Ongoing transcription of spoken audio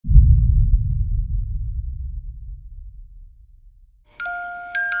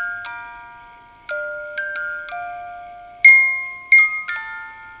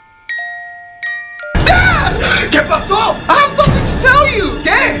¿Qué pasó? I have something to tell you. ¿Qué?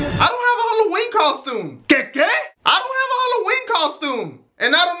 I don't have a Halloween costume. ¿Qué? I don't have a Halloween costume.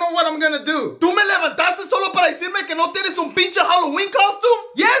 And I don't know what I'm gonna do. ¿Tú me levantaste solo para decirme que no tienes un pinche Halloween costume?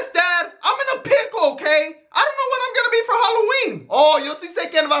 Yes, Dad. I'm in a pickle, okay? I don't know what I'm gonna be for Halloween. Oh, yo sí sé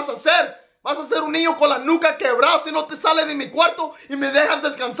qué vas a hacer. Vas a ser un niño con la nuca quebrada si no te sales de mi cuarto y me dejas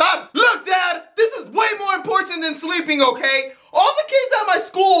descansar. Look, Dad, this is way more important than sleeping, okay? All the kids at my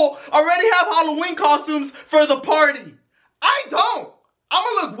school already have Halloween costumes for the party. I don't. I'm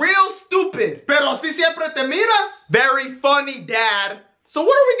gonna look real stupid. Pero si siempre te miras. Very funny, Dad. So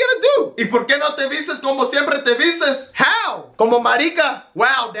what are we gonna do? ¿Y por qué no te vistes como siempre te vistes? How? Como marica?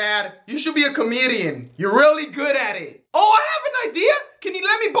 Wow, Dad, you should be a comedian. You're really good at it. Oh, I have an idea. Can you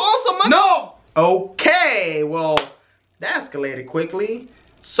let me borrow some money? No. Okay, well, that escalated quickly.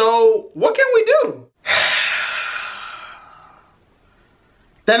 So, what can we do?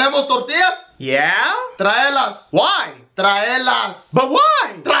 ¿Tenemos tortillas? Yeah. Traelas. Why? Traelas. But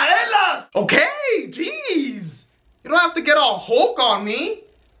why? Traelas. Okay, jeez. You don't have to get all Hulk on me.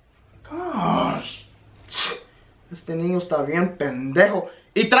 Gosh. Este niño está bien pendejo.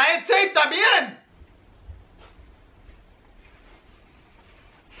 Y trae tape también.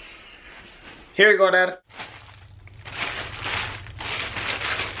 Here you go, Dad.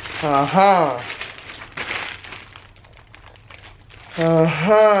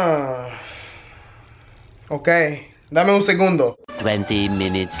 Okay, dame un segundo. 20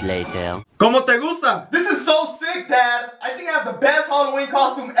 minutes later. ¿Cómo te gusta? This is so sick, Dad. I think I have the best Halloween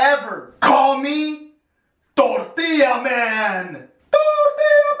costume ever. Call me Tortilla Man.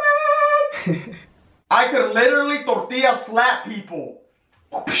 Tortilla Man. I could literally tortilla slap people.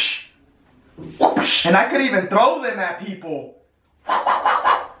 And I could even throw them at people.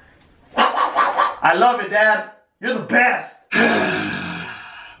 I love it, Dad. You're the best.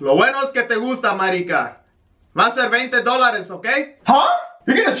 Lo bueno es que te gusta, marica. Va a ser $20, ¿ok? Huh?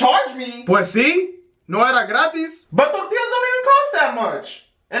 You're gonna charge me? Pues sí. No era gratis. But tortillas don't even cost that much.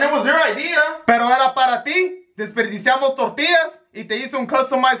 And it was your idea. Pero era para ti. Desperdiciamos tortillas y te hice un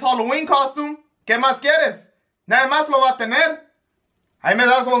customized Halloween costume. ¿Qué más quieres? Nada más lo va a tener. Ahí me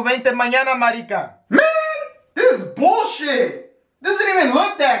das los 20 mañana, marica. Man, this is bullshit. This doesn't even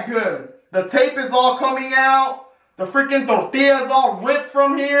look that good. The tape is all coming out. The freaking tortilla is all ripped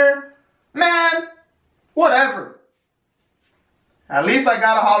from here. Man, whatever. At least I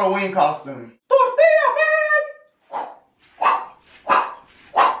got a Halloween costume.